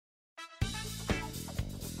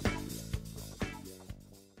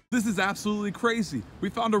This is absolutely crazy. We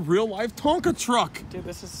found a real life Tonka truck. Dude,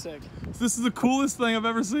 this is sick. This is the coolest thing I've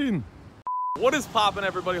ever seen. What is poppin',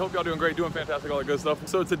 everybody? Hope y'all doing great, doing fantastic, all that good stuff.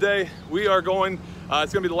 So today we are going,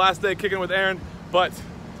 it's gonna be the last day kicking with Aaron, but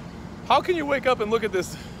how can you wake up and look at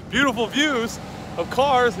this beautiful views of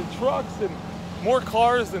cars and trucks and more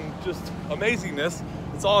cars and just amazingness?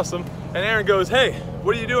 It's awesome. And Aaron goes, hey,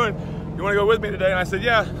 what are you doing? You wanna go with me today? And I said,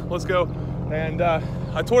 yeah, let's go. And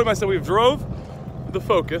I told him, I said, we've drove the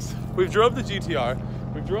Focus, we've drove the GTR,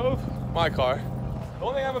 we drove my car. The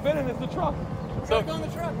only thing I haven't been in is the truck. So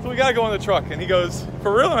we gotta go on the truck. And he goes,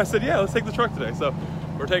 for real? And I said, yeah, let's take the truck today. So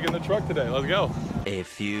we're taking the truck today, let's go. A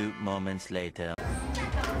few moments later.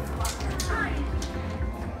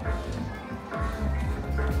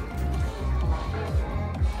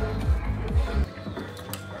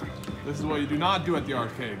 This is what you do not do at the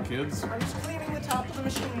arcade, kids. I'm just cleaning the top of the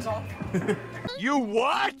machines off. You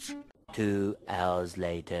what? 2 hours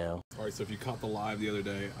later. All right, so if you caught the live the other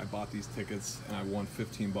day, I bought these tickets and I won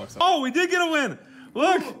 15 bucks. Oh, we did get a win.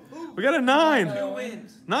 Look, we got a 9. 2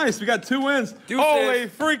 wins. Nice, we got 2 wins. Holy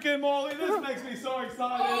freaking moly, this makes me so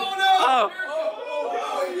excited. Oh no!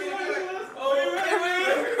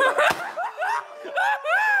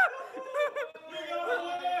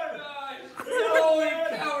 Holy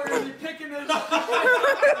cow, are you picking this up?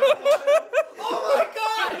 Oh my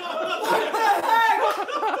god! What the heck?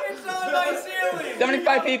 It's on my ceiling!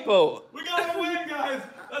 75 people! We got a win, guys!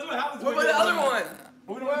 That's what happens when What about the other one?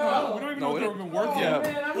 We don't even know if they're even worth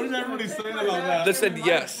yet. What is everybody saying about that? They said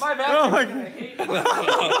yes. My bad. Oh my god.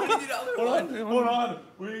 Hold Hold on.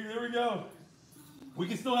 Here we go. We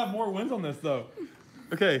can still have more wins on this though.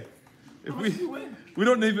 Okay. If we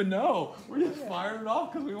don't even know. We're just firing it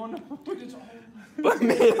off because we want to. But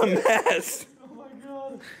made a mess. Oh my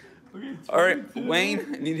god. Okay, All right,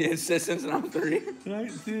 Wayne, I need your assistance and I'm 3.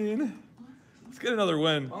 19. Let's get another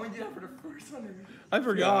win. Why don't we do that for the first one? I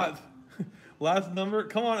forgot. Last number.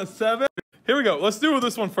 Come on, a 7. Here we go. Let's do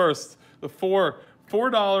this one first. The $4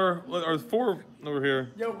 or 4 over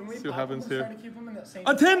here. Yo, when we see what happens here. trying to keep them in that same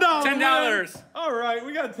A $10. $10. All right,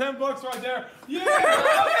 we got 10 bucks right there. Yeah.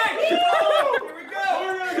 Okay, here we go.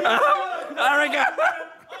 All right, guys.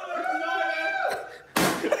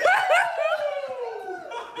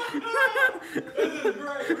 This is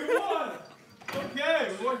great. We won.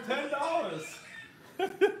 Okay, we won $10.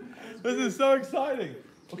 This is so exciting.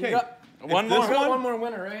 Okay, one more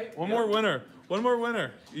winner, right? One more winner. One more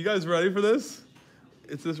winner. You guys ready for this?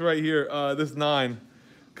 It's this right here. This 9.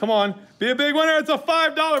 Come on, be a big winner. It's a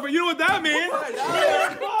 $5. But you know what that means? $5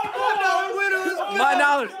 winners.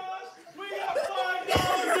 $5. We got $5.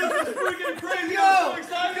 This is freaking crazy. Go. I'm so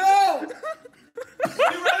excited. Go.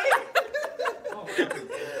 You ready?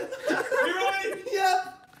 You ready? Yep.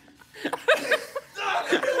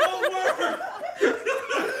 It won't work.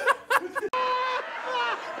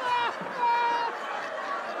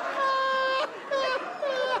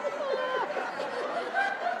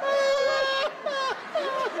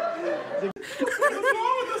 What's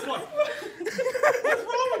wrong with this one? What's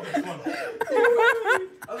wrong with this one?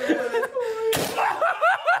 This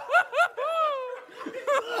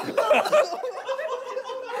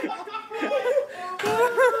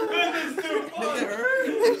is too fun.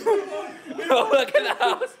 Oh, look at the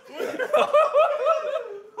house.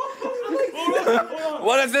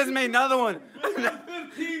 What does this mean? Another one. We got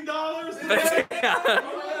 $15. We got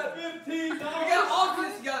 $15. We got all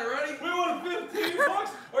this together, ready? We won 15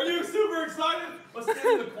 bucks. Are you super excited? Let's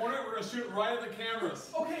stand in the corner. We're gonna shoot right at the cameras.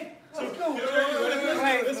 Okay, So, let's go.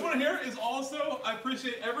 this one here is also, I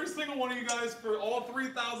appreciate every single one of you guys for all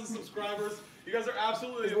 3,000 subscribers. You guys are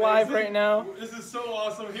absolutely amazing. Live right now. This is so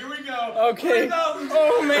awesome. Here we go. Okay. 3,000.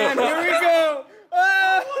 Oh man, here we go.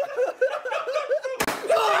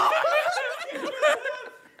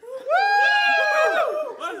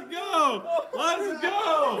 Let's go. Let's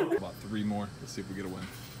go. About 3 more. Let's see if we get a win.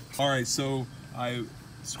 All right, so I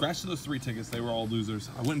scratched those 3 tickets. They were all losers.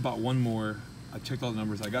 I went and bought 1 more. I checked all the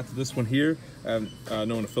numbers. I got to this one here. I have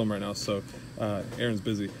no one to film right now, so Aaron's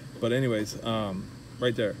busy. But anyways,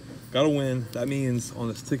 right there. Got a win. That means on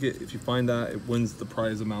this ticket, if you find that, it wins the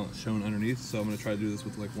prize amount shown underneath. So I'm gonna try to do this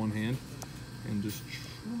with like 1 hand and just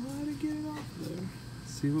try to get it off there.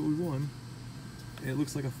 See what we won. It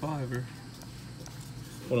looks like a 5er.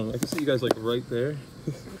 Hold on, I can see you guys like right there.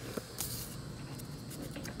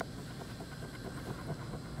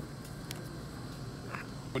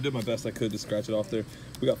 I did my best I could to scratch it off there.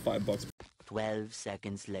 We got $5. 12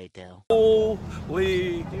 seconds later.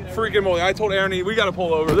 Holy freaking moly. I told Aaron, we gotta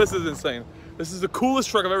pull over. This is insane. This is the coolest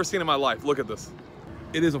truck I've ever seen in my life. Look at this.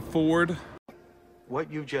 It is a Ford.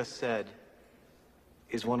 What you just said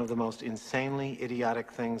is one of the most insanely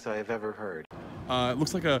idiotic things I have ever heard. It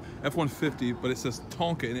looks like a F-150, but it says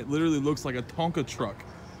Tonka, and it literally looks like a Tonka truck.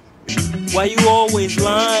 Why you always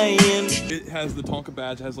lying? It has the Tonka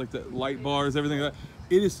badge, it has like the light bars, everything like that.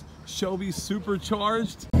 It is Shelby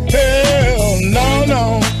supercharged. Hell no,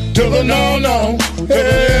 no, to the no, no.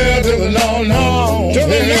 Hell to the no, no. To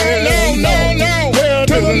the no, no, no, no. Hell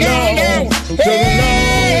to the no, no. To the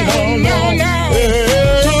no, no, no, no.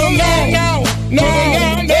 Hell to the no, no,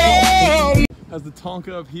 no, no. Has the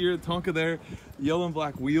Tonka up here, Tonka there, yellow and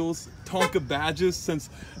black wheels, Tonka badges since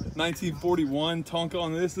 1941, Tonka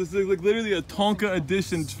on this. This is like literally a Tonka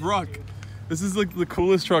edition truck. This is like the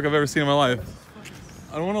coolest truck I've ever seen in my life.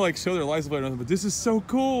 I don't want to like show their license plate or nothing, but this is so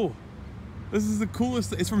cool. This is the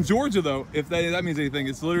coolest. It's from Georgia though, if that means anything.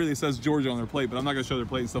 It's literally, it says Georgia on their plate, but I'm not gonna show their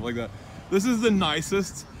plate and stuff like that. This is the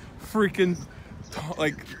nicest freaking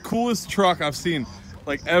like coolest truck I've seen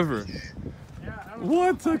like ever.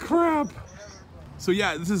 What the crap? So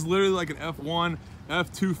yeah, this is literally like an F1,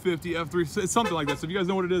 F250, F3, it's something like that. So if you guys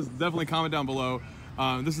know what it is, definitely comment down below.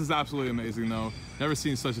 This is absolutely amazing though. Never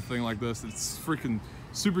seen such a thing like this. It's freaking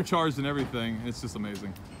supercharged and everything. It's just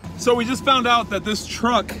amazing. So we just found out that this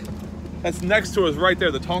truck that's next to us right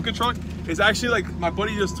there, the Tonka truck, is actually like, my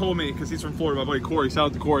buddy just told me, because he's from Florida, my buddy Corey, shout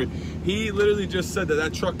out to Corey. He literally just said that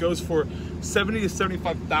that truck goes for $70,000 to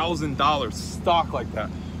 $75,000 stock like that.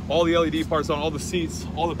 All the LED parts on, all the seats,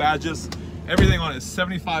 all the badges, everything on it is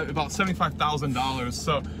about $75,000.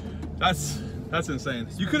 So that's insane.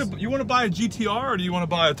 You want to buy a GTR or do you want to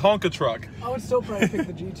buy a Tonka truck? I would still probably pick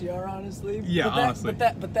the GTR, honestly. Yeah, honestly.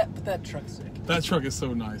 But that truck's sick. That truck is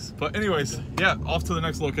so nice. But anyways, yeah, off to the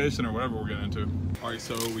next location or whatever we're getting into. All right,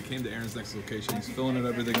 so we came to Aaron's next location. He's filling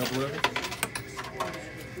everything up or whatever.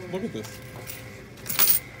 Look at this.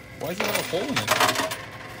 Why does it have a hole in it?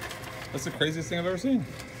 That's the craziest thing I've ever seen.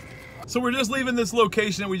 So we're just leaving this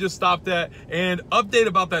location that we just stopped at, and update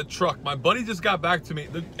about that truck. My buddy just got back to me.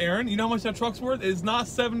 Aaron, you know how much that truck's worth? It's not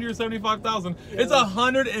 $70,000 or $75,000. It's a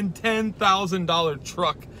 $110,000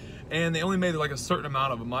 truck, and they only made like a certain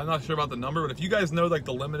amount of them. I'm not sure about the number, but if you guys know like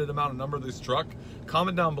the limited amount of number of this truck,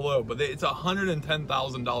 comment down below. But it's a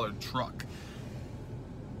 $110,000 truck.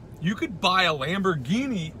 You could buy a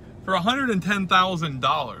Lamborghini for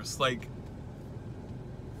 $110,000. Like,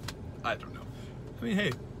 I don't know. I mean,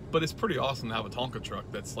 hey. But it's pretty awesome to have a Tonka truck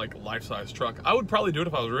that's like a life-size truck. I would probably do it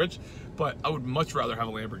if I was rich, but I would much rather have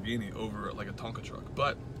a Lamborghini over like a Tonka truck.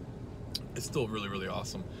 But it's still really, really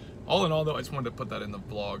awesome. All in all though, I just wanted to put that in the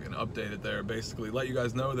vlog and update it there. Basically let you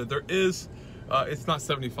guys know that there is, it's not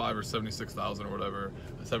 75 or 76,000 or whatever,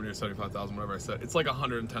 70 or 75,000, whatever I said. It's like a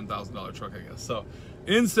 $110,000 truck, I guess. So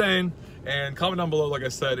insane. And comment down below, like I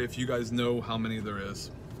said, if you guys know how many there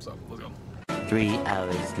is. So let's go. 3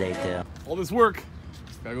 hours later. All this work.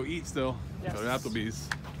 Gotta go eat still. Yes. Go to Applebee's.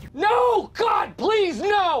 No! God, please,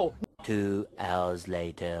 no! 2 hours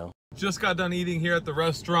later. Just got done eating here at the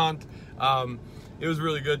restaurant. It was a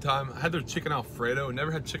really good time. I had their chicken Alfredo.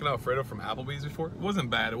 Never had chicken Alfredo from Applebee's before. It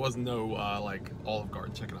wasn't bad. It wasn't no like Olive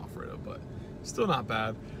Garden chicken Alfredo, but still not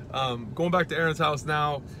bad. Going back to Aaron's house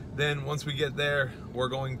now. Then once we get there, we're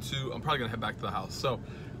going to, I'm probably gonna head back to the house. So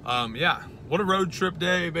yeah, what a road trip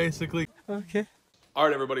day basically. Okay. All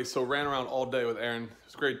right, everybody, so ran around all day with Aaron. It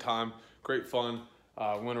was a great time, great fun.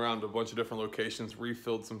 Went around to a bunch of different locations,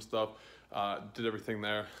 refilled some stuff, did everything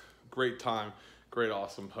there. Great time, great,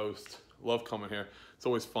 awesome host. Love coming here. It's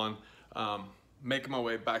always fun. Making my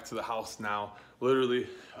way back to the house now. Literally,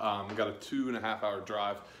 got a 2.5 hour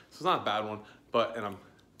drive. So it's not a bad one, but I'm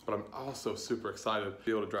also super excited to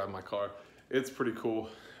be able to drive my car. It's pretty cool.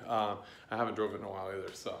 I haven't drove it in a while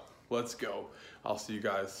either, so let's go. I'll see you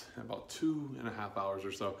guys in about 2.5 hours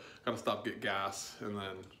or so. Gotta stop, get gas, and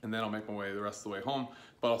then I'll make my way the rest of the way home.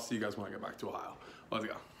 But I'll see you guys when I get back to Ohio. Let's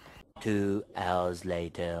go. 2 hours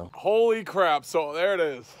later. Holy crap, so there it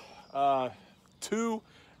is.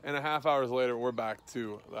 2.5 hours later, we're back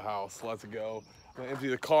to the house. Let's go. I'm gonna empty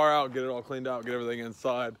the car out, get it all cleaned out, get everything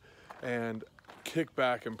inside, and kick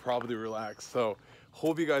back and probably relax. So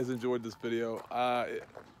hope you guys enjoyed this video.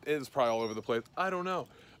 It is probably all over the place. I don't know.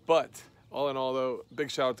 But all in all though, big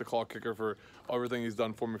shout out to Call Kicker for everything he's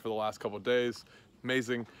done for me for the last couple of days.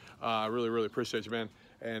 Amazing. Really, really appreciate you, man.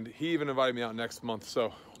 And he even invited me out next month. So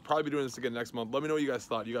we'll probably be doing this again next month. Let me know what you guys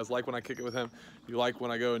thought. You guys like when I kick it with him? You like when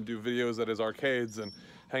I go and do videos at his arcades and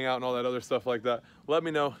hang out and all that other stuff like that? Let me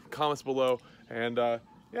know. Comments below. And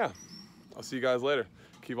yeah, I'll see you guys later.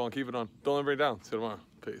 Keep on keeping on. Don't let me bring it down. See you tomorrow.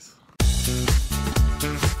 Peace.